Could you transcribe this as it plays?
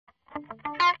Hello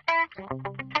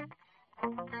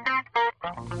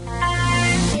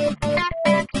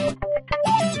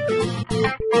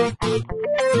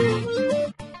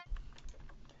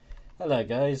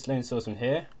guys, Lone Swordsman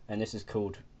here, and this is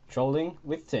called Trolling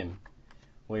with Tim.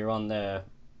 We're on the...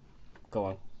 go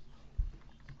on.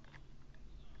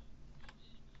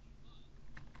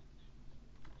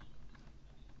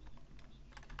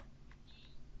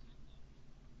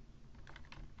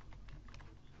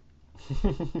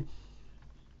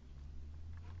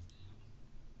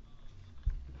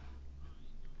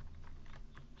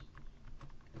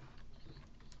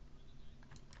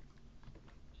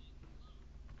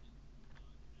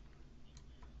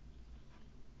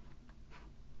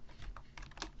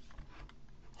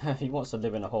 He wants to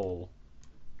live in a hole.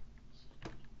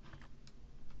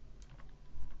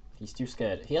 He's too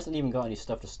scared. He hasn't even got any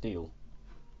stuff to steal.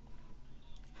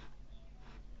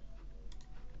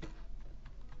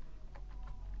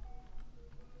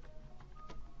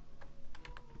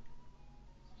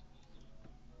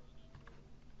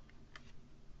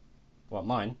 What,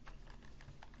 mine?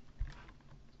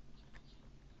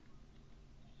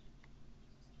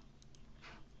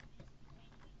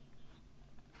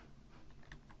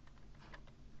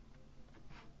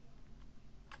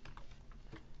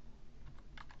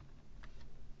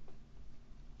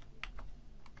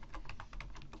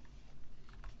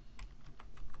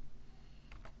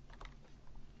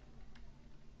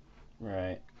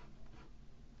 Right.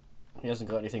 He hasn't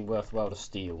got anything worthwhile to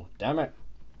steal. Damn it!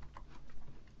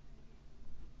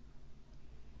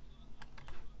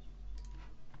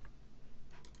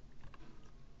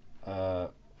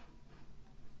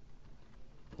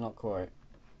 Not quite.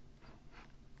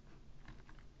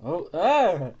 Oh,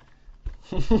 ah!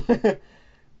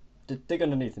 Dig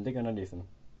underneath him, dig underneath him.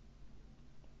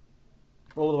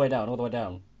 All the way down, all the way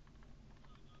down.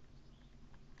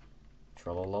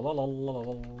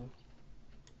 Trollin.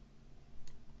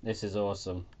 This is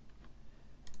awesome.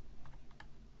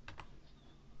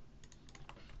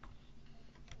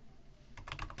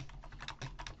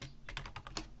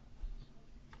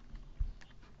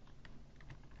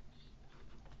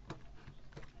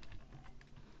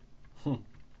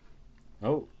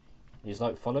 Oh, he's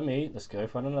like, follow me, let's go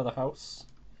find another house.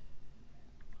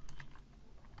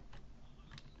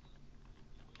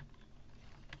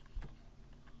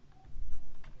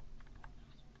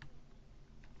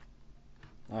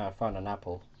 Ah, I found an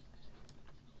apple.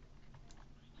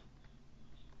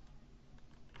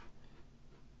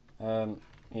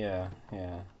 Yeah.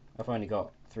 I've only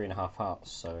got 3.5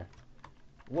 hearts, so...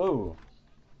 Whoa!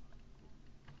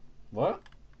 What?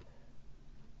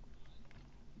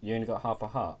 You only got half a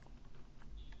heart?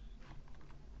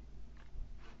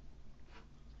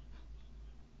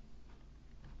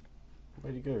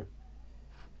 Where'd he go?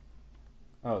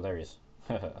 Oh, there he is.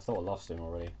 I thought I lost him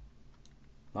already.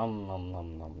 Nom nom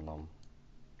nom nom nom.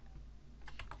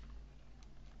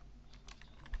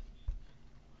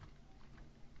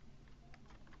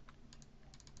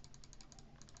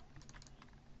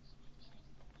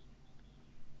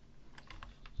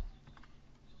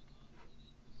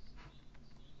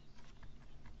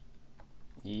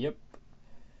 Yep.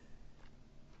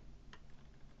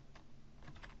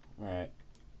 Right.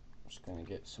 Just gonna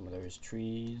get some of those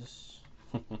trees.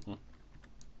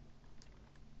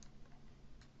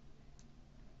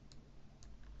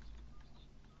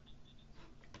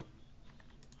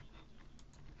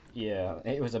 Yeah,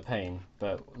 it was a pain,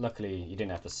 but luckily you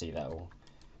didn't have to see that all.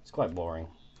 It's quite boring.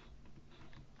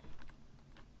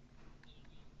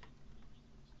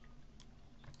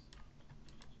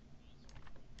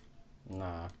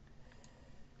 Nah.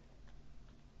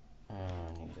 I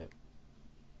need it.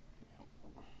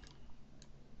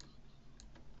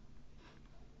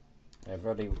 They're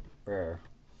very rare.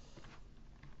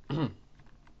 I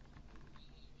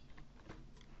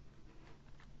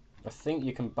think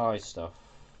you can buy stuff,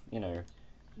 you know,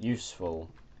 useful.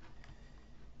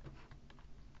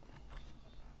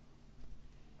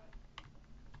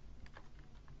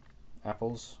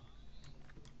 Apples.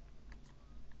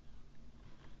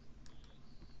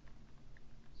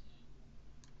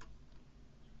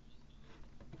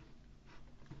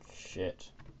 Shit.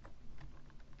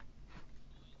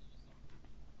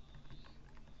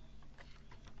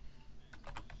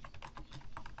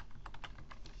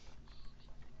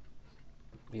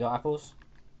 You got apples?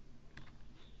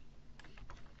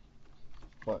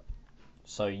 What?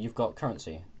 So you've got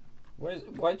currency.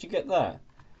 Why'd you get that?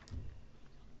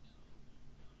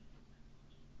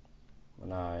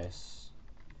 Nice.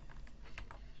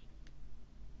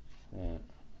 Yeah.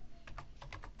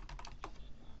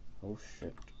 Oh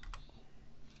shit.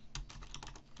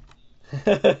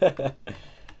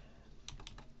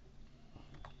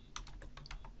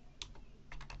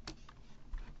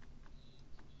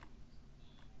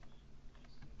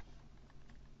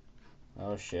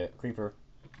 Oh shit, creeper.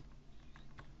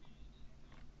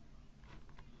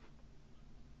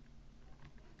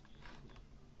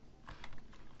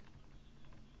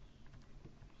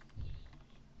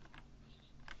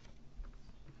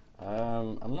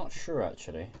 I'm not sure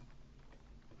actually.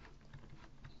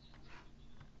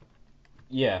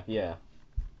 Yeah, yeah.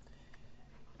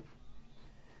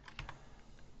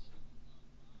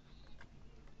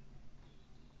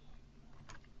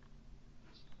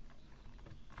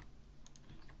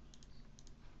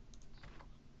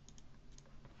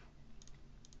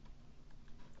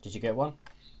 Did you get one?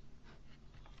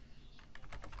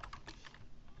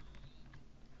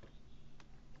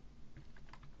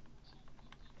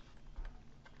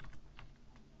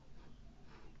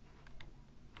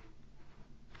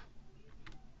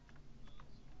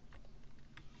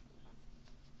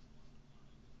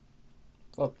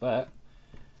 Fuck that.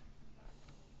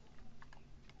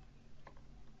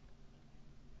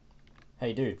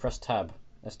 Hey dude, press tab.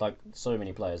 There's like so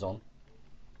many players on.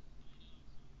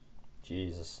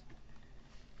 Jesus.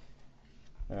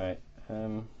 Alright,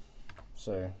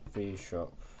 so V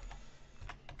shop.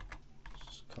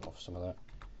 Just cut off some of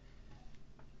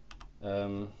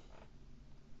that.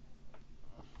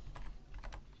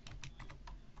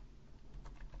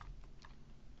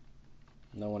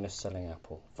 No one is selling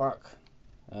Apple. Fuck.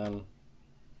 I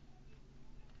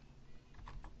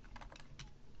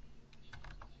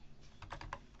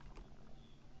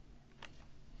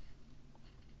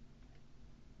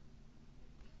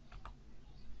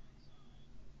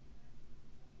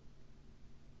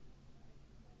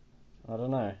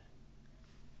don't know.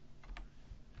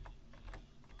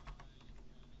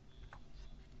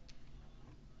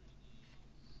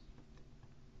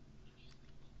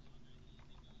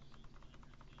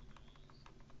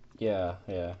 Yeah,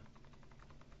 yeah.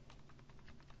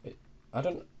 It, I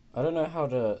don't. I don't know how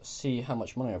to see how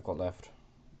much money I've got left.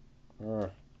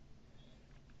 Urgh.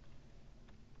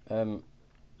 Um.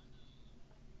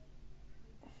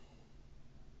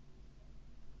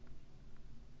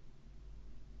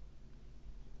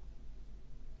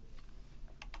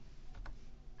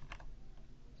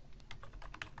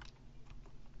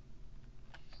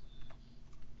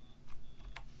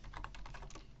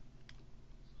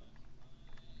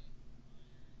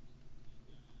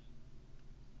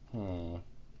 Hmm.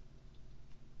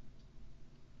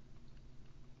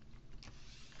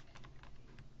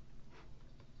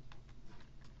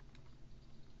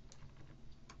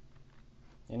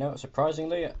 You know,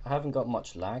 surprisingly, I haven't got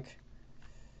much lag.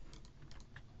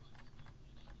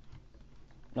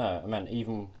 No, I meant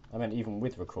even. I meant even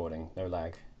with recording, no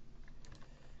lag.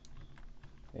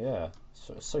 Yeah,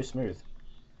 so smooth.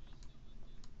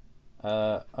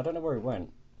 I don't know where he went.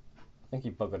 I think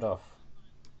he buggered off.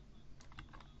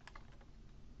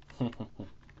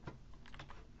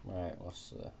 Right,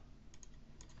 what's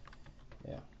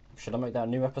yeah. Should I make that a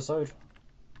new episode?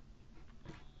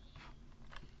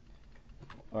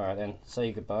 Alright then,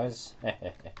 say goodbyes.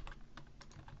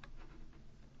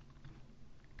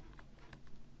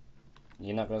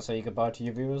 You're not gonna say goodbye to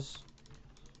your viewers?